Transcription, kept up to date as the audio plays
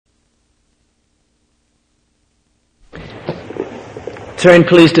Turn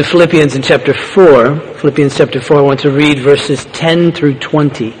please to Philippians in chapter 4. Philippians chapter 4, I want to read verses 10 through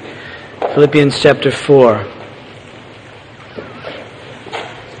 20. Philippians chapter 4.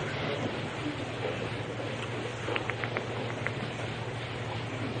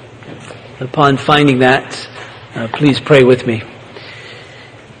 Upon finding that, please pray with me.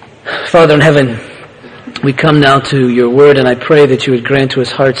 Father in heaven, we come now to your word, and I pray that you would grant to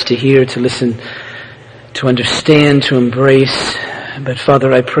us hearts to hear, to listen, to understand, to embrace. But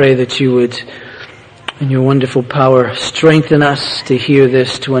Father, I pray that you would, in your wonderful power, strengthen us to hear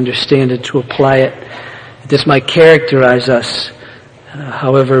this, to understand it, to apply it. That this might characterize us,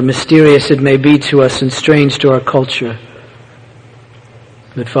 however mysterious it may be to us and strange to our culture.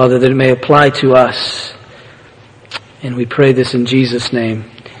 But Father, that it may apply to us. And we pray this in Jesus' name.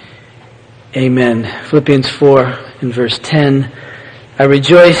 Amen. Philippians 4 and verse 10. I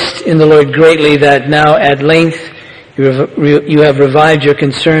rejoiced in the Lord greatly that now at length you have revived your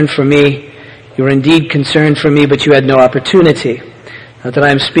concern for me. You were indeed concerned for me, but you had no opportunity. Not that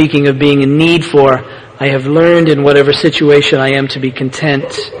I am speaking of being in need, for I have learned in whatever situation I am to be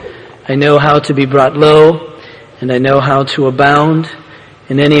content. I know how to be brought low, and I know how to abound.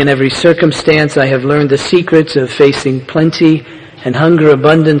 In any and every circumstance I have learned the secrets of facing plenty and hunger,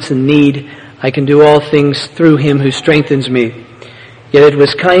 abundance and need. I can do all things through him who strengthens me. Yet it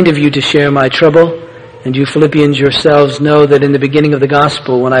was kind of you to share my trouble. And you Philippians yourselves know that in the beginning of the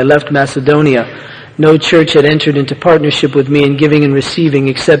gospel, when I left Macedonia, no church had entered into partnership with me in giving and receiving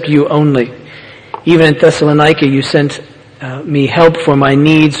except you only. Even at Thessalonica you sent me help for my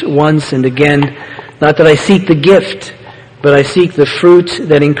needs once and again. Not that I seek the gift, but I seek the fruit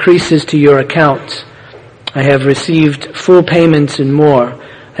that increases to your account. I have received full payments and more.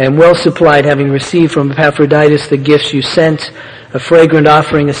 I am well supplied, having received from Epaphroditus the gifts you sent, a fragrant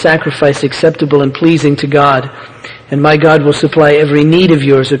offering, a sacrifice acceptable and pleasing to God. And my God will supply every need of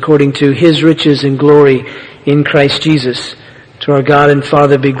yours according to his riches and glory in Christ Jesus. To our God and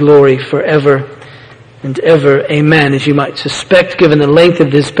Father be glory forever and ever. Amen. As you might suspect, given the length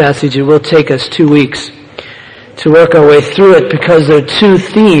of this passage, it will take us 2 weeks to work our way through it, because there are two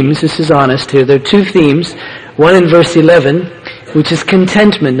themes. This is honest here. There are two themes. One in verse 11, which is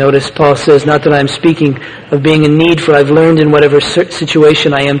contentment. Notice Paul says, not that I am speaking of being in need, for I've learned in whatever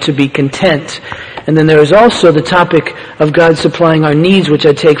situation I am to be content. And then there is also the topic of God supplying our needs, which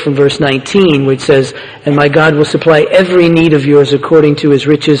I take from verse 19, which says, and my God will supply every need of yours according to his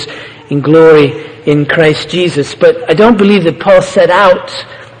riches in glory in Christ Jesus. But I don't believe that Paul set out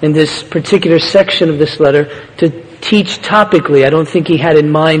in this particular section of this letter to teach topically. I don't think he had in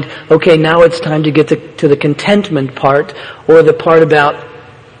mind, okay, now it's time to get to the contentment part, or the part about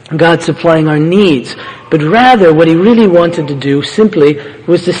God supplying our needs. But rather, what he really wanted to do simply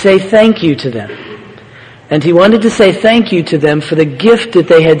was to say thank you to them. And he wanted to say thank you to them for the gift that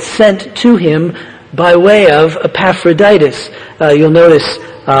they had sent to him by way of Epaphroditus. You'll notice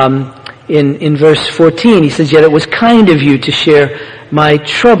in verse 14, he says, yet it was kind of you to share my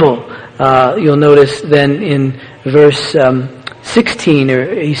trouble. You'll notice then in verse 16,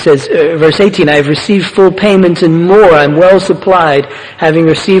 or he says, verse 18, I have received full payments and more. I'm well supplied, having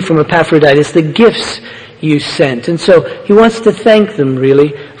received from Epaphroditus the gifts you sent. And so he wants to thank them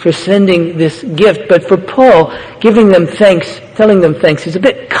really for sending this gift. But for Paul, giving them thanks, telling them thanks is a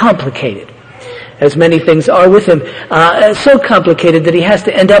bit complicated, as many things are with him. So complicated that he has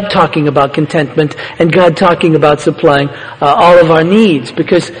to end up talking about contentment and God talking about supplying all of our needs.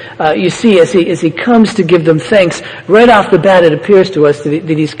 Because you see, as he comes to give them thanks, right off the bat it appears to us that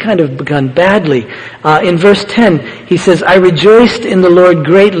he's kind of begun badly. In verse 10, he says, I rejoiced in the Lord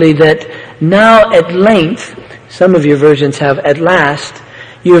greatly that now at length, some of your versions have at last,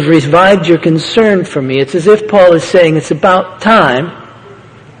 you have revived your concern for me. It's as if Paul is saying it's about time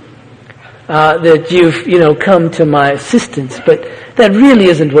that you've, come to my assistance. But that really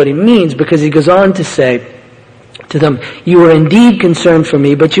isn't what he means, because he goes on to say to them, you were indeed concerned for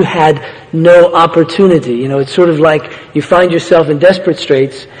me, but you had no opportunity. It's sort of like you find yourself in desperate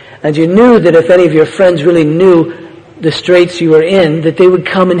straits, and you knew that if any of your friends really knew the straits you were in, that they would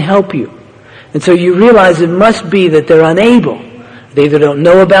come and help you. And so you realize it must be that they're unable. They either don't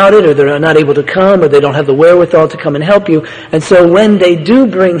know about it, or they're not able to come, or they don't have the wherewithal to come and help you. And so when they do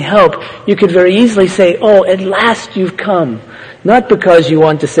bring help, you could very easily say, oh, at last you've come. Not because you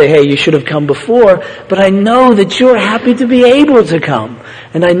want to say, hey, you should have come before, but I know that you're happy to be able to come.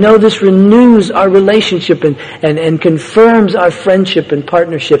 And I know this renews our relationship and confirms our friendship and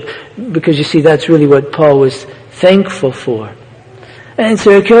partnership, because you see, that's really what Paul was thankful for. And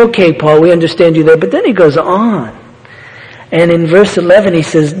so, okay, Paul, we understand you there. But then he goes on. And in verse 11 he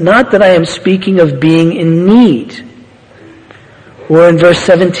says, not that I am speaking of being in need. Or in verse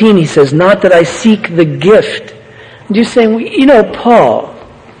 17 he says, not that I seek the gift. And you're saying, Paul,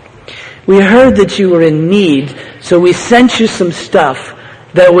 we heard that you were in need, so we sent you some stuff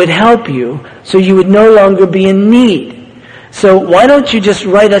that would help you so you would no longer be in need. So why don't you just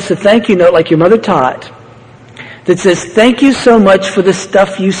write us a thank you note like your mother taught that says, thank you so much for the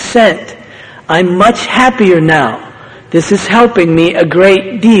stuff you sent. I'm much happier now. This is helping me a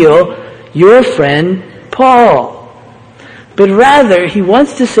great deal. Your friend, Paul. But rather, he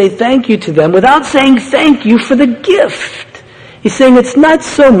wants to say thank you to them without saying thank you for the gift. He's saying it's not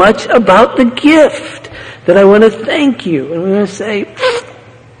so much about the gift that I want to thank you. And we want to say,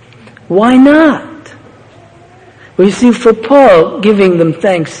 why not? Well, you see, for Paul, giving them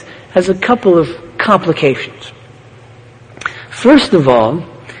thanks has a couple of complications. First of all,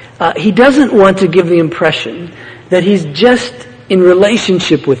 he doesn't want to give the impression that he's just in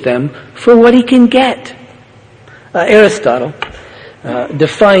relationship with them for what he can get. Aristotle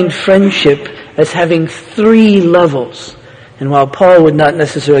defined friendship as having 3 levels. And while Paul would not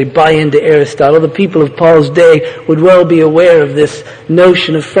necessarily buy into Aristotle, the people of Paul's day would well be aware of this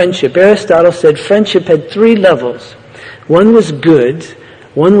notion of friendship. Aristotle said friendship had 3 levels. One was good,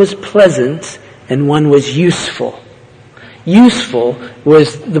 one was pleasant, and one was useful. Useful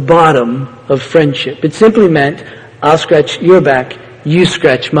was the bottom of friendship. It simply meant, I'll scratch your back, you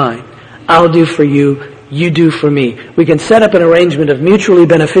scratch mine. I'll do for you, you do for me. We can set up an arrangement of mutually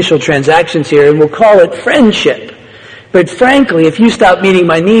beneficial transactions here, and we'll call it friendship. But frankly, if you stop meeting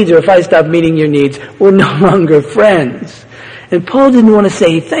my needs or if I stop meeting your needs, we're no longer friends. And Paul didn't want to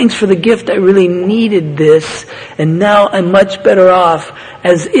say, thanks for the gift, I really needed this, and now I'm much better off,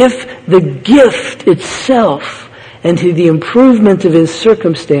 as if the gift itself and to the improvement of his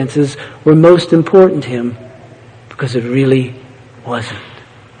circumstances were most important to him, because it really wasn't.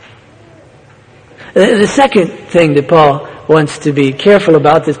 The second thing that Paul wants to be careful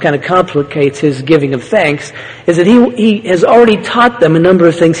about, this kind of complicates his giving of thanks, is that he has already taught them a number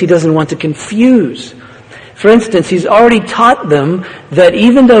of things he doesn't want to confuse. For instance, he's already taught them that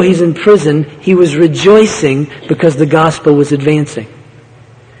even though he's in prison, he was rejoicing because the gospel was advancing.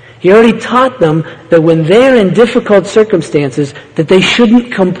 He already taught them that when they're in difficult circumstances, that they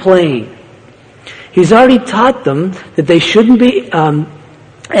shouldn't complain. He's already taught them that they shouldn't be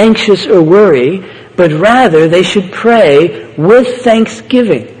anxious or worry, but rather they should pray with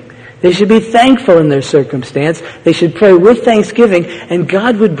thanksgiving. They should be thankful in their circumstance. They should pray with thanksgiving, and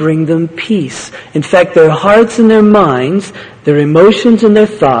God would bring them peace. In fact, their hearts and their minds, their emotions and their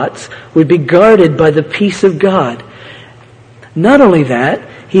thoughts would be guarded by the peace of God. Not only that,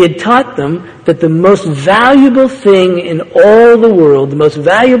 he had taught them that the most valuable thing in all the world, the most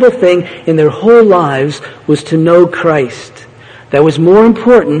valuable thing in their whole lives, was to know Christ. That was more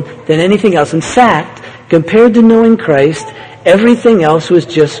important than anything else. In fact, compared to knowing Christ, everything else was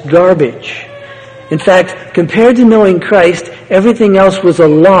just garbage. In fact, compared to knowing Christ, everything else was a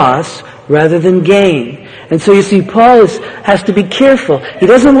loss rather than gain. And so you see, Paul has to be careful. He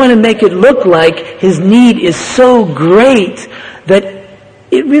doesn't want to make it look like his need is so great that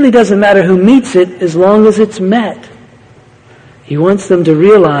it really doesn't matter who meets it as long as it's met. He wants them to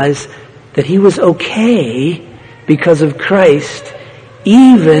realize that he was okay because of Christ,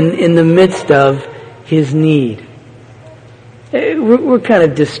 even in the midst of his need. We're kind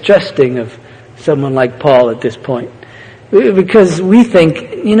of distrusting of someone like Paul at this point, because we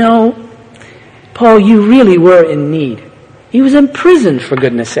think, Paul, you really were in need. He was in prison, for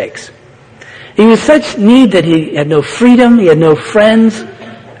goodness sakes. He was such need that he had no freedom, he had no friends,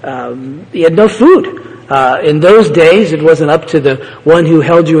 he had no food. In those days, it wasn't up to the one who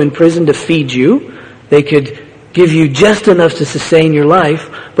held you in prison to feed you. They could give you just enough to sustain your life,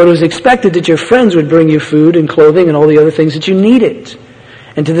 but it was expected that your friends would bring you food and clothing and all the other things that you needed.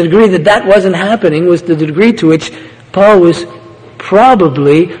 And to the degree that that wasn't happening was the degree to which Paul was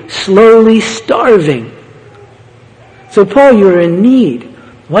probably slowly starving. So Paul, you're in need.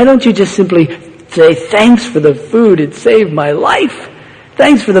 Why don't you just simply say, thanks for the food, it saved my life.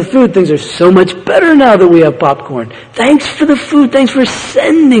 Thanks for the food, things are so much better now that we have popcorn. Thanks for the food, thanks for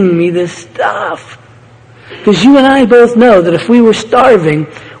sending me this stuff. Because you and I both know that if we were starving,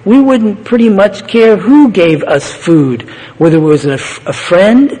 we wouldn't pretty much care who gave us food, whether it was a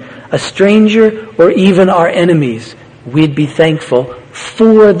friend, a stranger, or even our enemies. We'd be thankful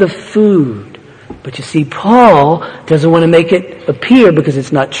for the food. But you see, Paul doesn't want to make it appear, because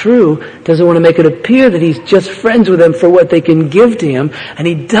it's not true, doesn't want to make it appear that he's just friends with them for what they can give to him, and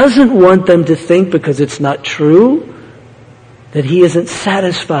he doesn't want them to think, because it's not true, that he isn't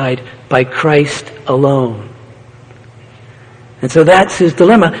satisfied by Christ alone. And so that's his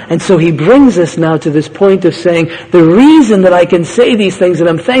dilemma. And so he brings us now to this point of saying, the reason that I can say these things, and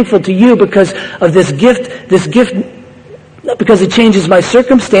I'm thankful to you because of this gift, not because it changes my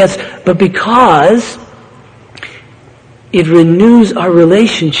circumstance, but because it renews our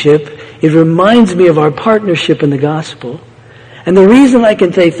relationship. It reminds me of our partnership in the gospel. And the reason I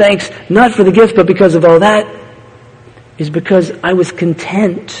can say thanks, not for the gift, but because of all that, is because I was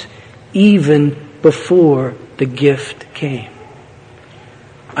content even before the gift came.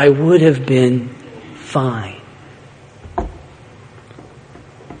 I would have been fine.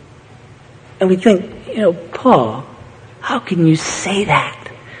 And we think, Paul, how can you say that?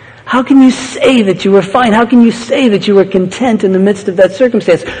 How can you say that you were fine? How can you say that you were content in the midst of that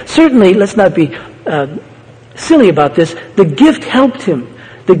circumstance? Certainly, let's not be silly about this. The gift helped him.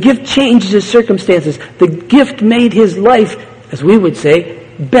 The gift changed his circumstances. The gift made his life, as we would say,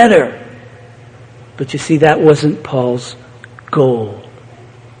 better. But you see, that wasn't Paul's goal.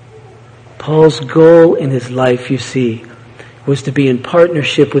 Paul's goal in his life, you see, was to be in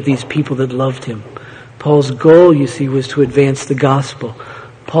partnership with these people that loved him. Paul's goal, you see, was to advance the gospel.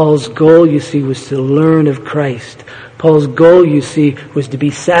 Paul's goal, you see, was to learn of Christ. Paul's goal, you see, was to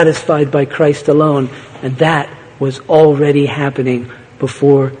be satisfied by Christ alone. And that was already happening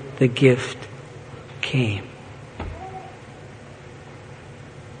before the gift came.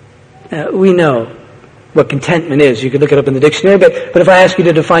 We know what contentment is. You could look it up in the dictionary, but if I ask you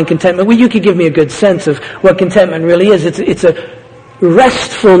to define contentment, well, you could give me a good sense of what contentment really is. It's a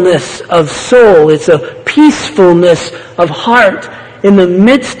restfulness of soul. It's a peacefulness of heart in the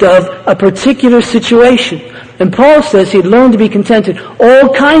midst of a particular situation. And Paul says he'd learned to be content in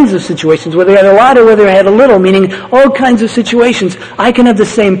all kinds of situations, whether he had a lot or whether he had a little, meaning all kinds of situations. I can have the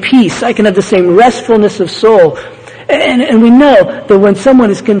same peace. I can have the same restfulness of soul. And we know that when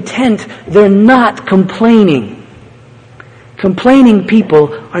someone is content, they're not complaining. Complaining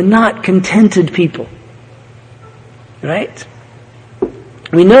people are not contented people. Right?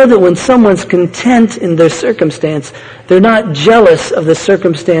 We know that when someone's content in their circumstance, they're not jealous of the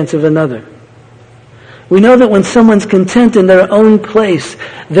circumstance of another. We know that when someone's content in their own place,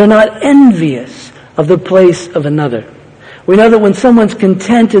 they're not envious of the place of another. We know that when someone's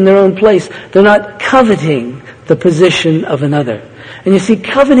content in their own place, they're not coveting the position of another. And you see,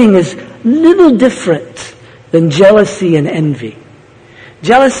 coveting is little different than jealousy and envy.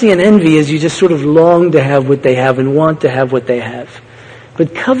 Jealousy and envy is you just sort of long to have what they have and want to have what they have.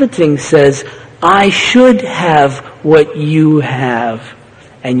 But coveting says, I should have what you have,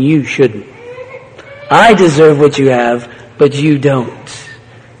 and you shouldn't. I deserve what you have, but you don't.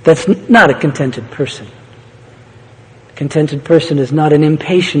 That's not a contented person. A contented person is not an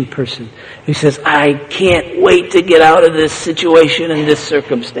impatient person who says, I can't wait to get out of this situation and this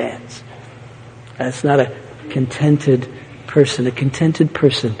circumstance. That's not a contented person. A contented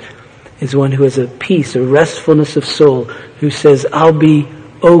person is one who has a peace, a restfulness of soul, who says, I'll be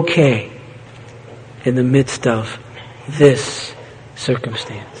okay in the midst of this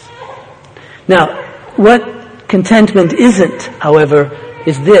circumstance. Now, what contentment isn't, however,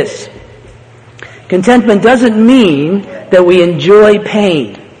 is this. Contentment doesn't mean that we enjoy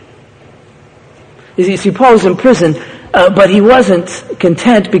pain. You see, Paul was in prison, but he wasn't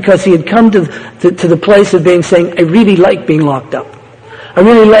content because he had come to the place of saying, I really like being locked up. I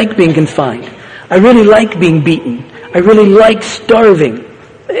really like being confined. I really like being beaten. I really like starving.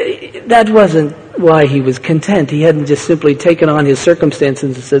 That wasn't why he was content. He hadn't just simply taken on his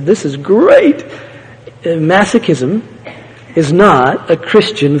circumstances and said, this is great. Masochism is not a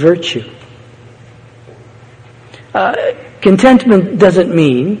Christian virtue. Contentment doesn't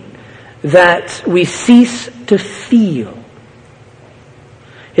mean that we cease to feel.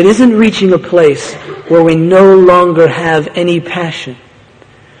 It isn't reaching a place where we no longer have any passion.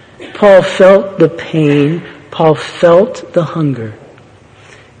 Paul felt the pain. Paul felt the hunger.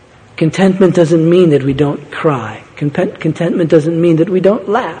 Contentment doesn't mean that we don't cry. Contentment doesn't mean that we don't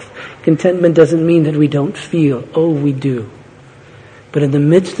laugh. Contentment doesn't mean that we don't feel. Oh, we do. But in the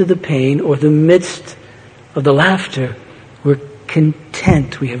midst of the pain or the midst of the laughter, we're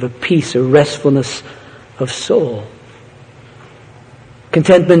content. We have a peace, a restfulness of soul.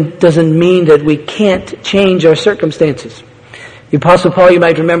 Contentment doesn't mean that we can't change our circumstances. The Apostle Paul, you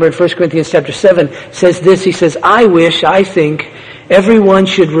might remember in 1 Corinthians chapter 7, says this. He says, I think everyone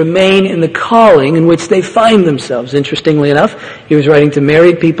should remain in the calling in which they find themselves. Interestingly enough, he was writing to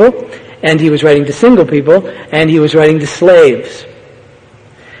married people, and he was writing to single people, and he was writing to slaves.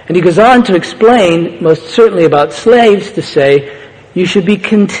 And he goes on to explain, most certainly about slaves, to say, you should be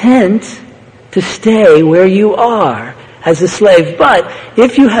content to stay where you are as a slave. But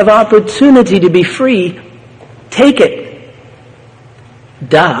if you have opportunity to be free, take it.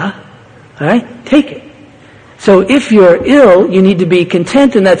 Duh. All right? Take it. So if you're ill, you need to be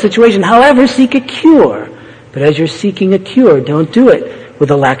content in that situation. However, seek a cure. But as you're seeking a cure, don't do it with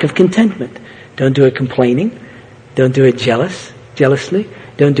a lack of contentment. Don't do it complaining. Don't do it jealously.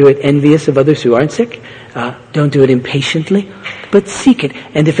 Don't do it envious of others who aren't sick. Don't do it impatiently. But seek it.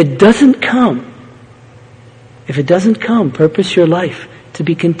 And if it doesn't come, purpose your life to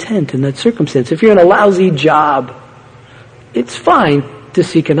be content in that circumstance. If you're in a lousy job, it's fine to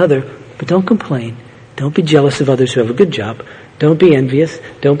seek another, but don't complain. Don't be jealous of others who have a good job. Don't be envious.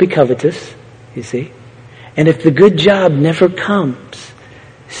 Don't be covetous, you see. And if the good job never comes,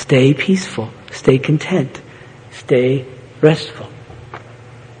 stay peaceful. Stay content. Stay restful.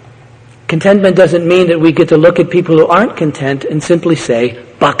 Contentment doesn't mean that we get to look at people who aren't content and simply say,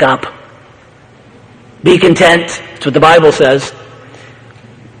 buck up. Be content. That's what the Bible says.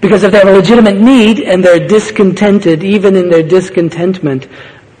 Because if they have a legitimate need and they're discontented, even in their discontentment,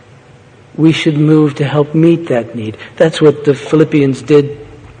 we should move to help meet that need. That's what the Philippians did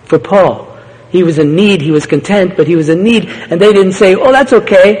for Paul. He was in need, he was content, but he was in need, and they didn't say, oh, that's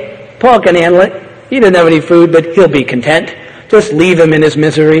okay, Paul can handle it. He didn't have any food, but he'll be content. Just leave him in his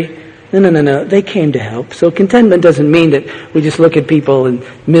misery. No. They came to help. So contentment doesn't mean that we just look at people in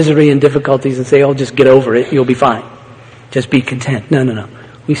misery and difficulties and say, oh, just get over it, you'll be fine. Just be content. No.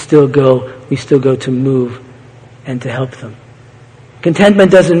 We still go to move and to help them.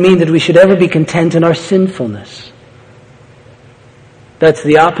 Contentment doesn't mean that we should ever be content in our sinfulness. That's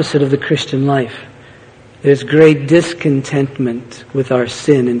the opposite of the Christian life. There's great discontentment with our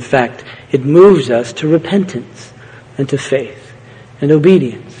sin. In fact, it moves us to repentance and to faith and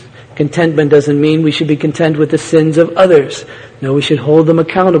obedience. Contentment doesn't mean we should be content with the sins of others. No, we should hold them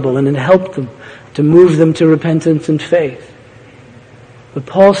accountable and then help them to move them to repentance and faith. But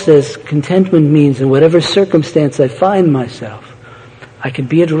Paul says contentment means in whatever circumstance I find myself, I can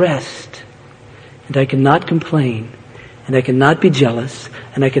be at rest, and I cannot complain, and I cannot be jealous,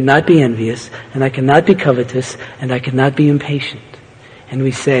 and I cannot be envious, and I cannot be covetous, and I cannot be impatient. And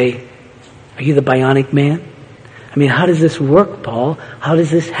we say, are you the bionic man? I mean, how does this work, Paul? How does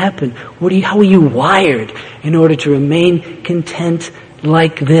this happen? How are you wired in order to remain content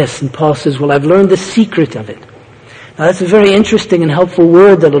like this? And Paul says, well, I've learned the secret of it. Now that's a very interesting and helpful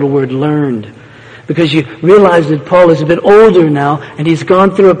word, that little word, learned. Because you realize that Paul is a bit older now, and he's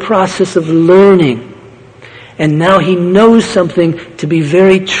gone through a process of learning. And now he knows something to be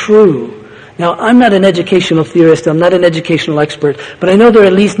very true. Now, I'm not an educational theorist, I'm not an educational expert, but I know there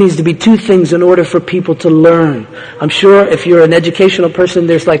at least needs to be two things in order for people to learn. I'm sure if you're an educational person,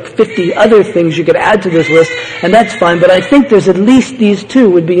 there's like 50 other things you could add to this list, and that's fine, but I think there's at least these two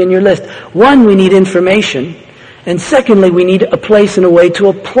would be in your list. One, we need information. And secondly, we need a place and a way to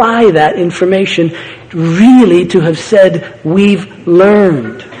apply that information, really to have said, we've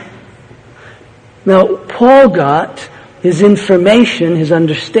learned. Now, Paul got his information, his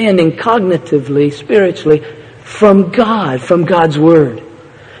understanding cognitively, spiritually, from God, from God's Word.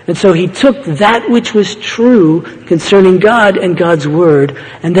 And so he took that which was true concerning God and God's Word,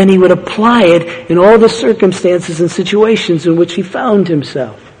 and then he would apply it in all the circumstances and situations in which he found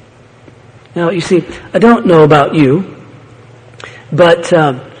himself. Now, you see, I don't know about you, but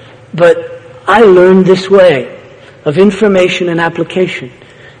I learned this way of information and application.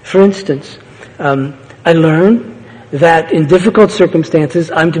 For instance, I learned that in difficult circumstances,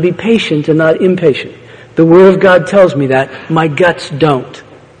 I'm to be patient and not impatient. The Word of God tells me that. My guts don't.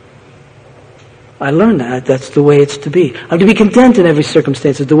 I learned that. That's the way it's to be. I'm to be content in every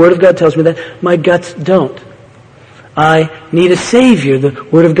circumstance. The Word of God tells me that. My guts don't. I need a Savior. The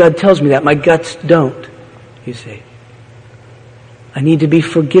Word of God tells me that. My guts don't, you see. I need to be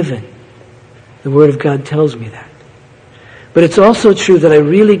forgiven. The Word of God tells me that. But it's also true that I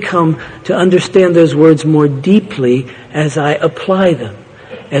really come to understand those words more deeply as I apply them.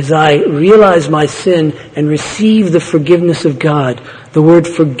 As I realize my sin and receive the forgiveness of God, the word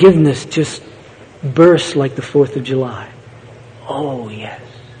forgiveness just bursts like the 4th of July. Oh, yes.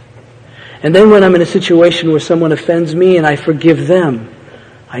 And then when I'm in a situation where someone offends me and I forgive them,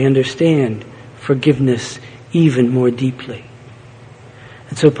 I understand forgiveness even more deeply.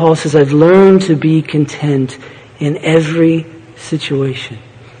 And so Paul says, I've learned to be content in every situation.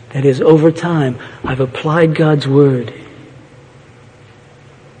 That is, over time, I've applied God's Word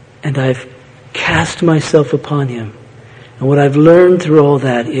and I've cast myself upon Him. And what I've learned through all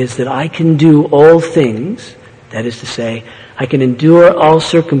that is that I can do all things, that is to say, I can endure all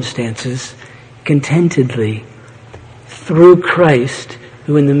circumstances contentedly through Christ,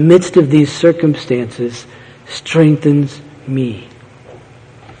 who in the midst of these circumstances strengthens me.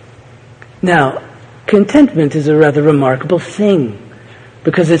 Now, contentment is a rather remarkable thing.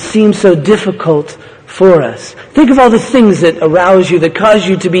 because it seems so difficult for us. Think of all the things that arouse you, that cause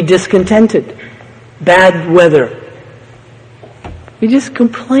you to be discontented. Bad weather. We just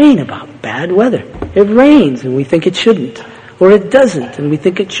complain about bad weather. It rains and we think it shouldn't. Or it doesn't and we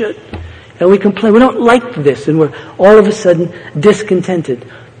think it should. And we complain. We don't like this and we're all of a sudden discontented.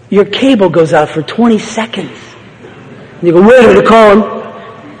 Your cable goes out for 20 seconds. And you go, wait to call him.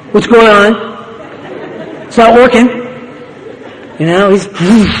 What's going on? It's not working. You know,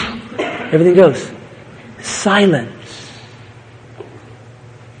 everything goes. Silence.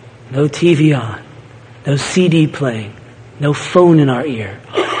 No TV on. No CD playing. No phone in our ear.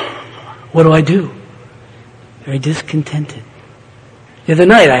 What do I do? Very discontented. The other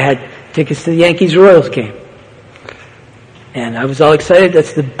night I had tickets to the Yankees-Royals game. And I was all excited.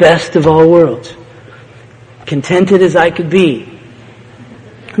 That's the best of all worlds. Contented as I could be.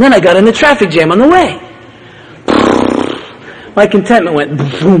 And then I got in the traffic jam on the way. My contentment went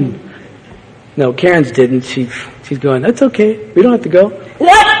boom. No, Karen's didn't. She's going, that's okay. We don't have to go.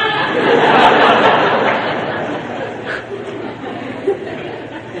 What?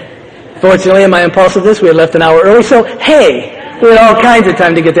 Fortunately, in my impulsiveness, we had left an hour early. So, hey, we had all kinds of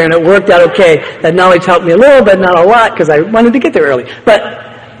time to get there, and it worked out okay. That knowledge helped me a little, but not a lot, because I wanted to get there early. But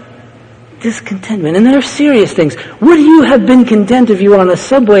discontentment, and there are serious things. Would you have been content if you were on a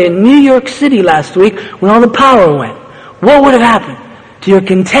subway in New York City last week when all the power went? What would have happened to your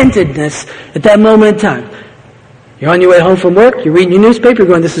contentedness at that moment in time? You're on your way home from work, you're reading your newspaper, you're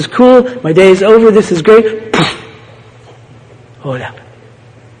going, this is cool, my day is over, this is great. What would happen?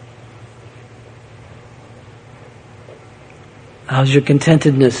 How's your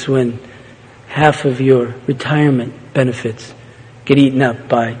contentedness when half of your retirement benefits get eaten up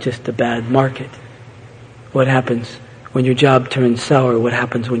by just a bad market? What happens when your job turns sour? What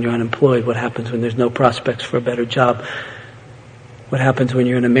happens when you're unemployed? What happens when there's no prospects for a better job? What happens when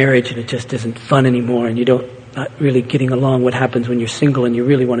you're in a marriage and it just isn't fun anymore and you're not really getting along? What happens when you're single and you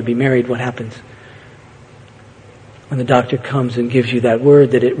really want to be married? What happens when the doctor comes and gives you that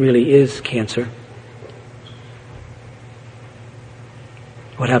word that it really is cancer?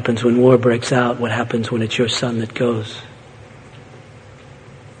 What happens when war breaks out? What happens when it's your son that goes?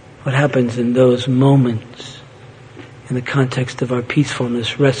 What happens in those moments in the context of our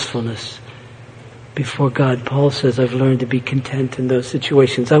peacefulness, restfulness before God? Paul says, I've learned to be content in those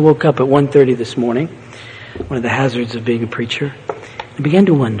situations. I woke up at 1:30 this morning, one of the hazards of being a preacher, and began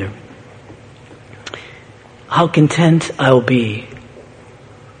to wonder how content I'll be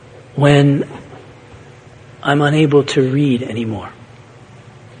when I'm unable to read anymore.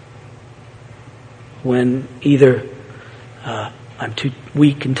 When either I'm too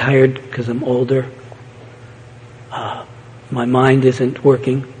weak and tired because I'm older, my mind isn't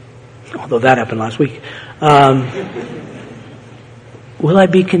working, although that happened last week. Will I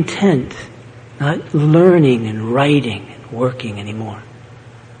be content not learning and writing and working anymore?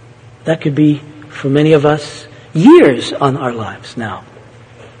 That could be, for many of us, years on our lives now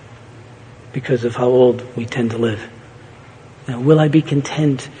because of how old we tend to live. Now, will I be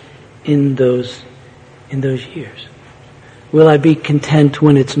content in those years? Will I be content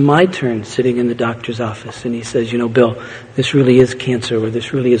when it's my turn sitting in the doctor's office and he says, Bill, this really is cancer, or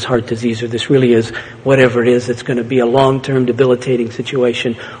this really is heart disease, or this really is whatever it is that's going to be a long-term debilitating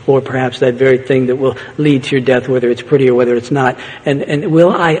situation, or perhaps that very thing that will lead to your death, whether it's pretty or whether it's not. And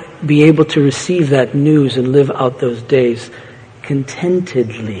will I be able to receive that news and live out those days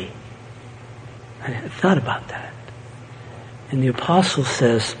contentedly? I thought about that. And the apostle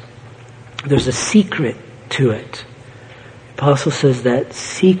says there's a secret to it. The apostle says that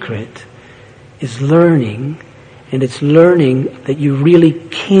secret is learning, and it's learning that you really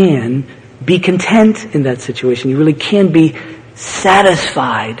can be content in that situation. You really can be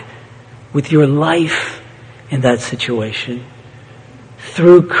satisfied with your life in that situation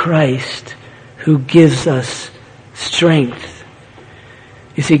through Christ, who gives us strength.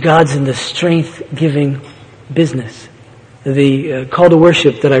 You see, God's in the strength-giving business. The call to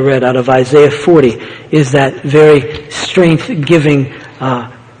worship that I read out of Isaiah 40 is that very strength-giving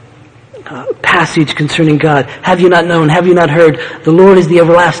passage concerning God. Have you not known? Have you not heard? The Lord is the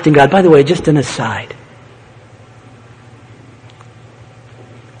everlasting God. By the way, just an aside.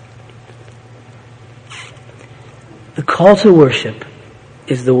 The call to worship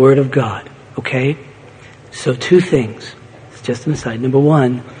is the Word of God. Okay? So two things. It's just an aside. Number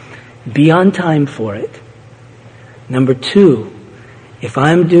one, be on time for it. Number two, if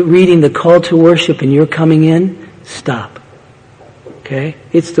I'm reading the call to worship and you're coming in, stop. Okay?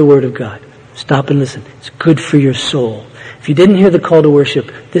 It's the Word of God. Stop and listen. It's good for your soul. If you didn't hear the call to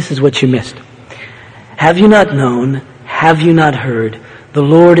worship, this is what you missed. Have you not known? Have you not heard? The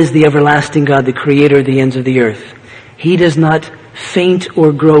Lord is the everlasting God, the creator of the ends of the earth. He does not faint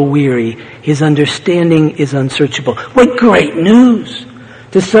or grow weary. His understanding is unsearchable. What great news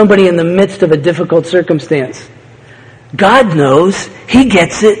to somebody in the midst of a difficult circumstance. God knows. He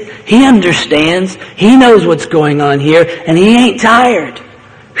gets it. He understands. He knows what's going on here, and he ain't tired.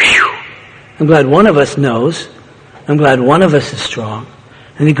 Whew. I'm glad one of us knows. I'm glad one of us is strong.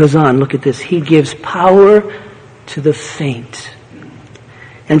 And he goes on, look at this. He gives power to the faint.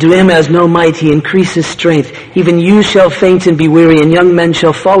 And to him as no might, he increases strength. Even you shall faint and be weary, and young men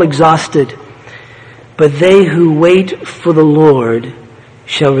shall fall exhausted. But they who wait for the Lord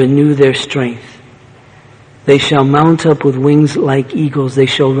shall renew their strength. They shall mount up with wings like eagles. They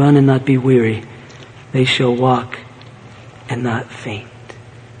shall run and not be weary. They shall walk and not faint.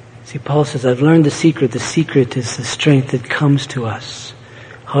 See, Paul says, I've learned the secret. The secret is the strength that comes to us,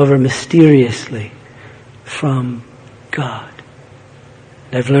 however mysteriously, from God.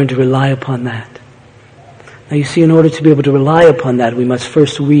 I've learned to rely upon that. Now you see, in order to be able to rely upon that, we must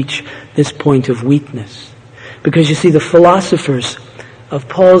first reach this point of weakness. Because you see, the philosophers of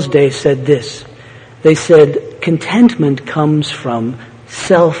Paul's day said this. They said, contentment comes from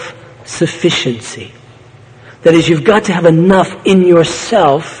self-sufficiency. That is, you've got to have enough in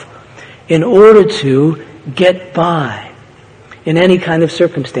yourself in order to get by in any kind of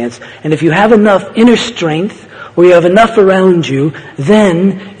circumstance. And if you have enough inner strength, or you have enough around you,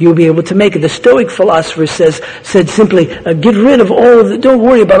 then you'll be able to make it. The Stoic philosopher said simply, get rid of all of the, don't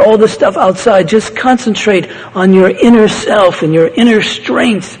worry about all the stuff outside. Just concentrate on your inner self and your inner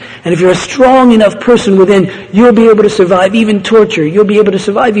strength. And if you're a strong enough person within, you'll be able to survive even torture. You'll be able to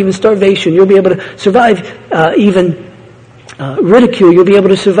survive even starvation. You'll be able to survive even ridicule. You'll be able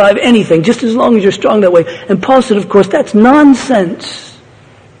to survive anything, just as long as you're strong that way. And Paul said, of course, that's nonsense.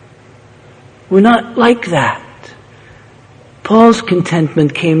 We're not like that. Paul's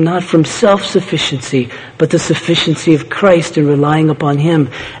contentment came not from self-sufficiency, but the sufficiency of Christ and relying upon him.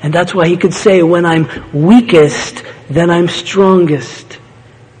 And that's why he could say, when I'm weakest, then I'm strongest.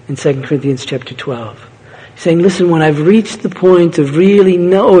 In 2 Corinthians chapter 12. He's saying, listen, when I've reached the point of really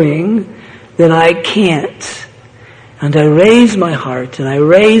knowing that I can't, and I raise my heart, and I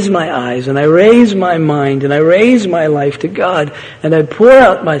raise my eyes, and I raise my mind, and I raise my life to God, and I pour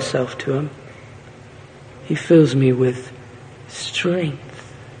out myself to him, he fills me with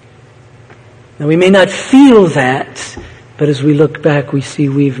strength. Now we may not feel that, but as we look back, we see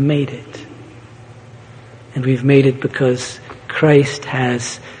we've made it. And we've made it because Christ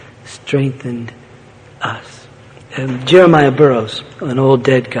has strengthened us. Jeremiah Burroughs, an old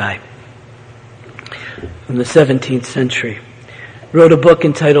dead guy from the 17th century, wrote a book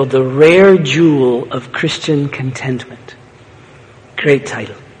entitled The Rare Jewel of Christian Contentment. Great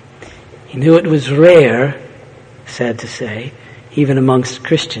title. He knew it was rare, sad to say, even amongst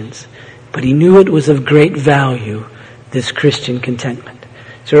Christians, but he knew it was of great value, this Christian contentment.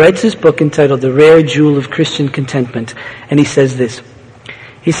 So he writes this book entitled The Rare Jewel of Christian Contentment, and he says this.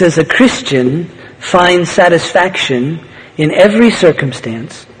 He says, a Christian finds satisfaction in every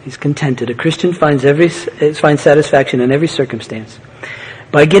circumstance. He's contented. A Christian finds satisfaction in every circumstance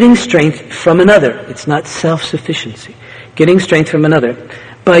by getting strength from another. It's not self-sufficiency. Getting strength from another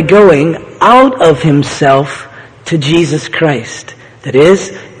by going out of himself to Jesus Christ. That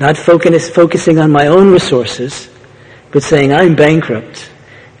is, not focusing on my own resources, but saying I'm bankrupt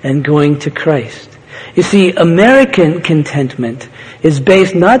and going to Christ. You see, American contentment is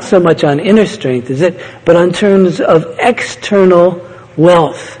based not so much on inner strength, is it, but on terms of external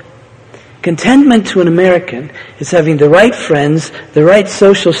wealth. Contentment to an American is having the right friends, the right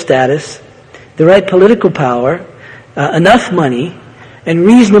social status, the right political power, enough money, and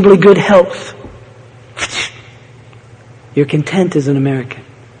reasonably good health. You're content as an American.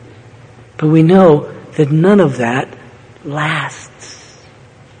 But we know that none of that lasts.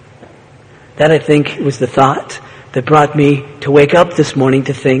 That, I think, was the thought that brought me to wake up this morning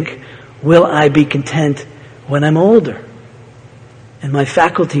to think, will I be content when I'm older and my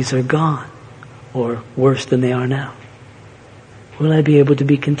faculties are gone, or worse than they are now? Will I be able to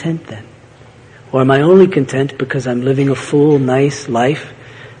be content then? Or am I only content because I'm living a full, nice life?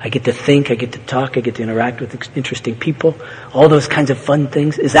 I get to think, I get to talk, I get to interact with interesting people, all those kinds of fun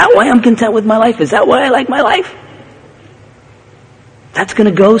things. Is that why I'm content with my life? Is that why I like my life? That's going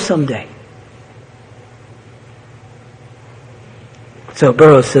to go someday. So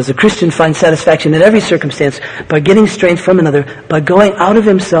Burroughs says, a Christian finds satisfaction in every circumstance by getting strength from another, by going out of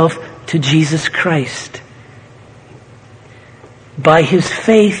himself to Jesus Christ. By his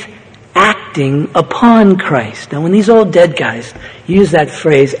faith acting upon Christ. Now when these old dead guys use that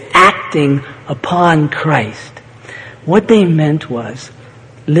phrase, acting upon Christ, what they meant was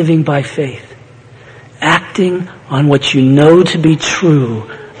living by faith, acting on what you know to be true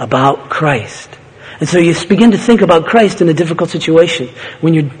about Christ. And so you begin to think about Christ in a difficult situation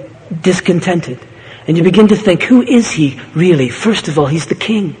when you're discontented. And you begin to think, who is he really? First of all, he's the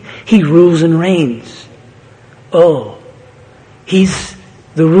king. He rules and reigns. Oh, he's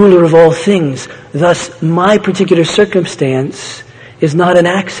the ruler of all things. Thus, my particular circumstance is not an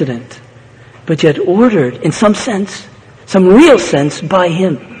accident, but yet ordered in some sense, some real sense, by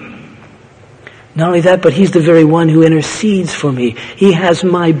him. Not only that, but he's the very one who intercedes for me. He has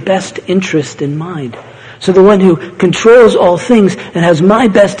my best interest in mind. So the one who controls all things and has my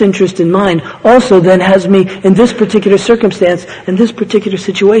best interest in mind also then has me in this particular circumstance, in this particular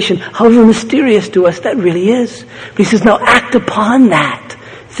situation, however mysterious to us that really is. But he says, now act upon that.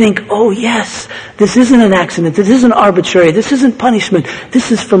 Think, oh yes, this isn't an accident, this isn't arbitrary, this isn't punishment,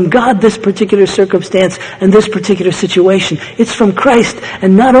 this is from God, this particular circumstance and this particular situation. It's from Christ,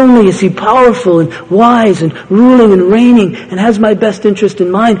 and not only is he powerful and wise and ruling and reigning and has my best interest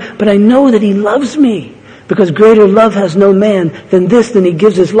in mind, but I know that he loves me, because greater love has no man than this, than he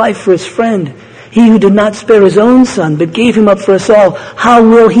gives his life for his friend. He who did not spare his own son, but gave him up for us all, how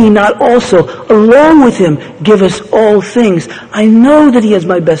will he not also, along with him, give us all things? I know that he has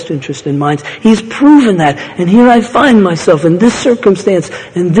my best interest in mind. He's proven that. And here I find myself in this circumstance,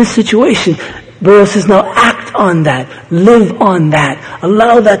 in this situation. Burroughs says, now act on that. Live on that.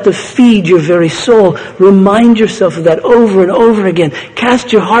 Allow that to feed your very soul. Remind yourself of that over and over again.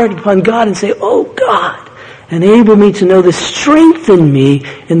 Cast your heart upon God and say, oh God, enable me to know the strength in me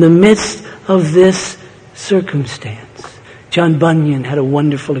in the midst of this circumstance. John Bunyan had a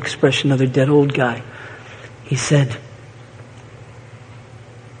wonderful expression, another dead old guy. He said,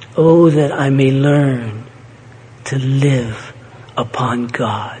 oh, that I may learn to live upon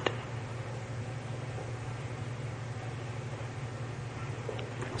God.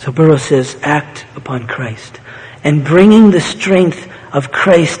 So Burroughs says, act upon Christ. And bringing the strength of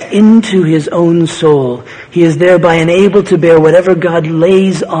Christ into his own soul, he is thereby enabled to bear whatever God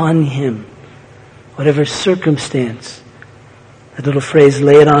lays on him. Whatever circumstance. That little phrase,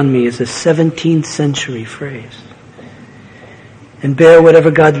 lay it on me, is a 17th century phrase. And bear whatever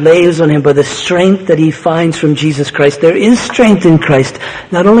God lays on him by the strength that he finds from Jesus Christ. There is strength in Christ,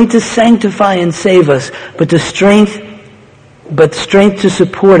 not only to sanctify and save us, but strength to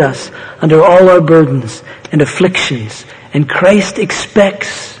support us under all our burdens and afflictions. And Christ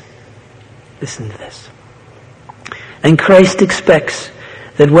expects, listen to this, and Christ expects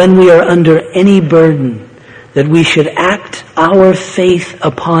that when we are under any burden, that we should act our faith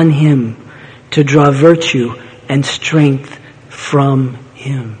upon him to draw virtue and strength from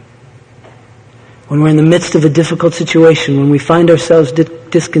him. When we're in the midst of a difficult situation, when we find ourselves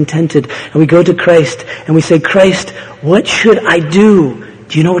discontented, and we go to Christ and we say, Christ, what should I do?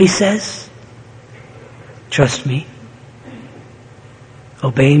 Do you know what he says? Trust me.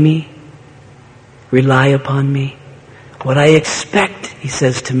 Obey me. Rely upon me. What I expect, he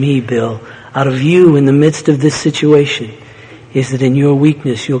says to me, Bill, out of you in the midst of this situation is that in your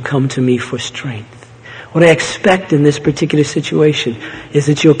weakness you'll come to me for strength. What I expect in this particular situation is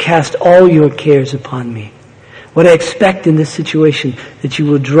that you'll cast all your cares upon me. What I expect in this situation, that you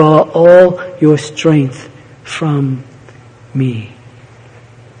will draw all your strength from me.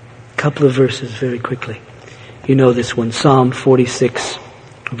 A couple of verses very quickly. You know this one, Psalm 46,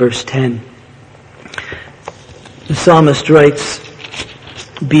 verse 10. The psalmist writes,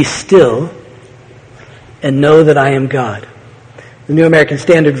 be still and know that I am God. The New American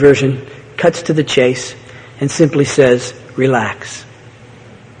Standard Version cuts to the chase and simply says, relax.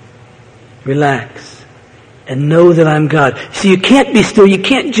 Relax. And know that I'm God. So you can't be still. You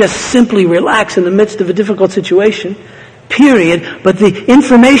can't just simply relax in the midst of a difficult situation. Period. But the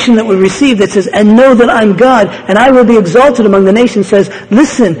information that we receive that says, and know that I'm God, and I will be exalted among the nations, says,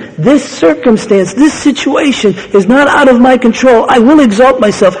 listen, this circumstance, this situation is not out of my control. I will exalt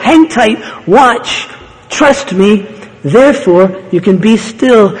myself. Hang tight. Watch. Trust me. Therefore, you can be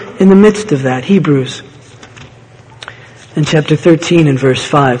still in the midst of that. Hebrews, in chapter 13 and verse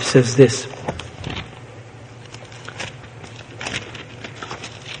 5 says this.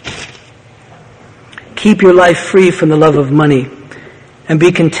 Keep your life free from the love of money and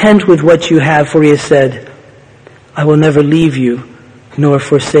be content with what you have, for he has said, I will never leave you nor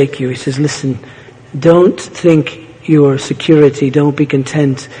forsake you. He says, listen, don't think your security, don't be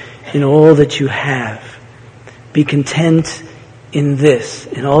content in all that you have. Be content in this,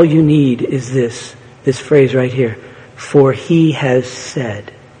 and all you need is this phrase right here, for he has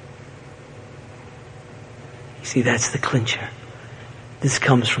said. You see, that's the clincher. This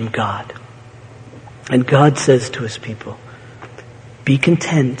comes from God. And God says to his people, Be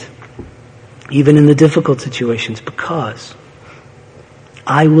content, even in the difficult situations, because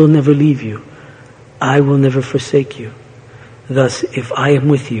I will never leave you. I will never forsake you. Thus, if I am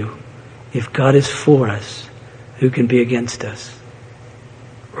with you, if God is for us, who can be against us?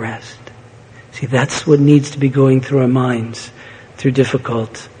 Rest. See, that's what needs to be going through our minds through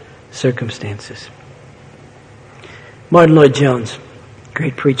difficult circumstances. Martin Lloyd-Jones,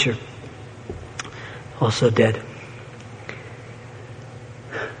 great preacher, also dead,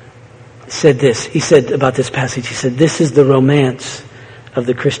 said this. He said about this passage, he said, this is the romance of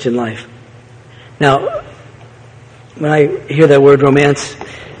the Christian life. Now, when I hear that word romance,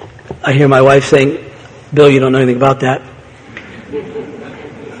 I hear my wife saying, Bill, you don't know anything about that.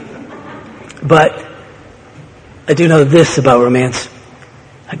 But I do know this about romance.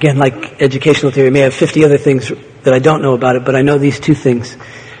 Again, like educational theory, I may have 50 other things that I don't know about it, but I know these two things.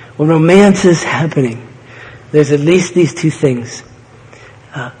 When romance is happening, there's at least these two things.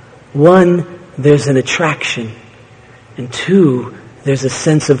 One, there's an attraction. And two, there's a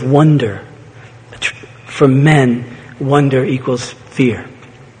sense of wonder. For men, wonder equals fear.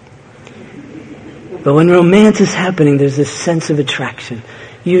 But when romance is happening, there's this sense of attraction.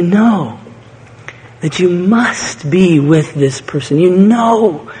 You know that you must be with this person. You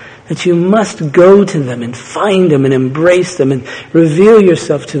know that you must go to them and find them and embrace them and reveal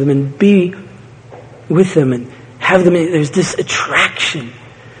yourself to them and be with them and have them. There's this attraction.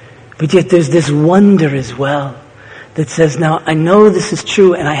 But yet there's this wonder as well that says, now I know this is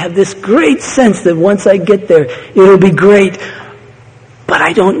true and I have this great sense that once I get there, it'll be great. But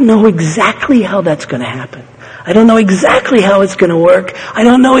I don't know exactly how that's going to happen. I don't know exactly how it's going to work. I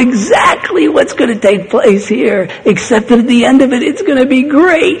don't know exactly what's going to take place here, except that at the end of it, it's going to be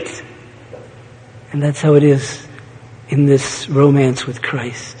great. And that's how it is in this romance with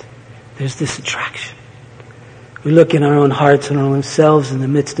Christ. There's this attraction. We look in our own hearts and our own selves in the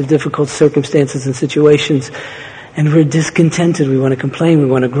midst of difficult circumstances and situations, and we're discontented. We want to complain. We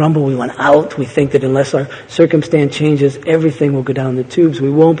want to grumble. We want out. We think that unless our circumstance changes, everything will go down the tubes. We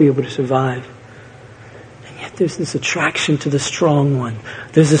won't be able to survive. And yet there's this attraction to the strong one.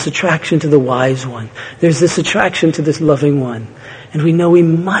 There's this attraction to the wise one. There's this attraction to this loving one. And we know we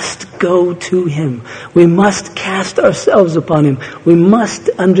must go to him. We must cast ourselves upon him. We must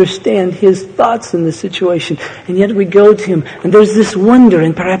understand his thoughts in the situation. And yet we go to him. And there's this wonder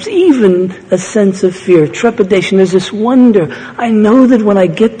and perhaps even a sense of fear, trepidation. There's this wonder. I know that when I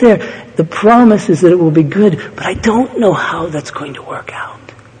get there, the promise is that it will be good. But I don't know how that's going to work out.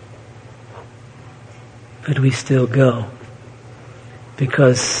 But we still go.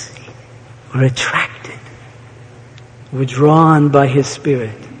 Because we're attracted. We're drawn by his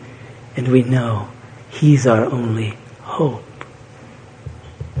Spirit, and we know he's our only hope.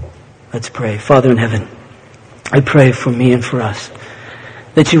 Let's pray. Father in heaven, I pray for me and for us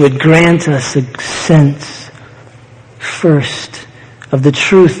that you would grant us a sense, first, of the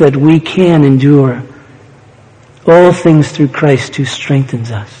truth that we can endure all things through Christ who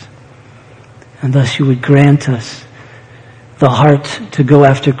strengthens us. And thus you would grant us the heart to go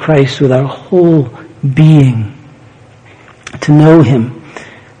after Christ with our whole being, to know him,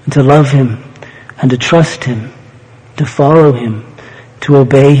 and to love him, and to trust him, to follow him, to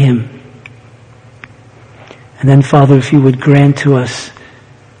obey him. And then, Father, if you would grant to us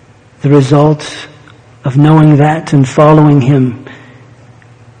the result of knowing that and following him,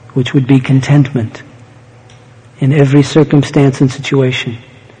 which would be contentment in every circumstance and situation.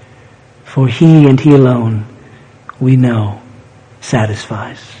 For he and he alone, we know,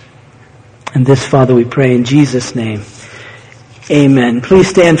 satisfies. And this, Father, we pray in Jesus' name. Amen. Please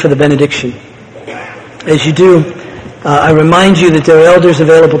stand for the benediction. As you do, I remind you that there are elders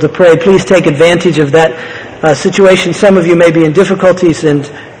available to pray. Please take advantage of that situation. Some of you may be in difficulties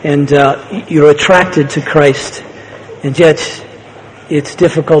and you're attracted to Christ, and yet it's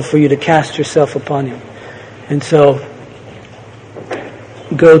difficult for you to cast yourself upon him. And so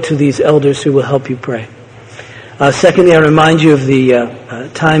go to these elders who will help you pray. Secondly, I remind you of the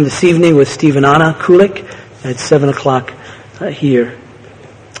time this evening with Steve and Anna Kulik at 7 o'clock here.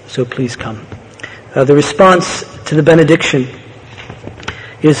 So please come. The response to the benediction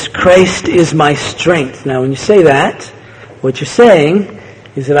is, Christ is my strength. Now when you say that, what you're saying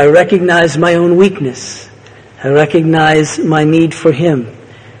is that I recognize my own weakness. I recognize my need for him.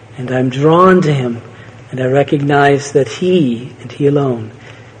 And I'm drawn to him. And I recognize that he and he alone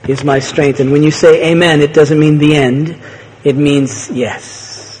is my strength. And when you say amen, it doesn't mean the end. It means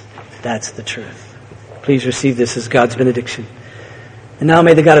yes. That's the truth. Please receive this as God's benediction. And now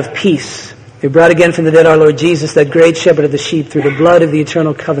may the God of peace, who brought again from the dead our Lord Jesus, that great shepherd of the sheep, through the blood of the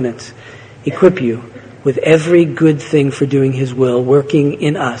eternal covenant, equip you with every good thing for doing his will, working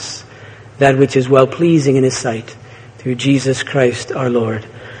in us that which is well-pleasing in his sight, through Jesus Christ our Lord.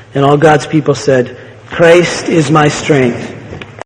 And all God's people said, Christ is my strength.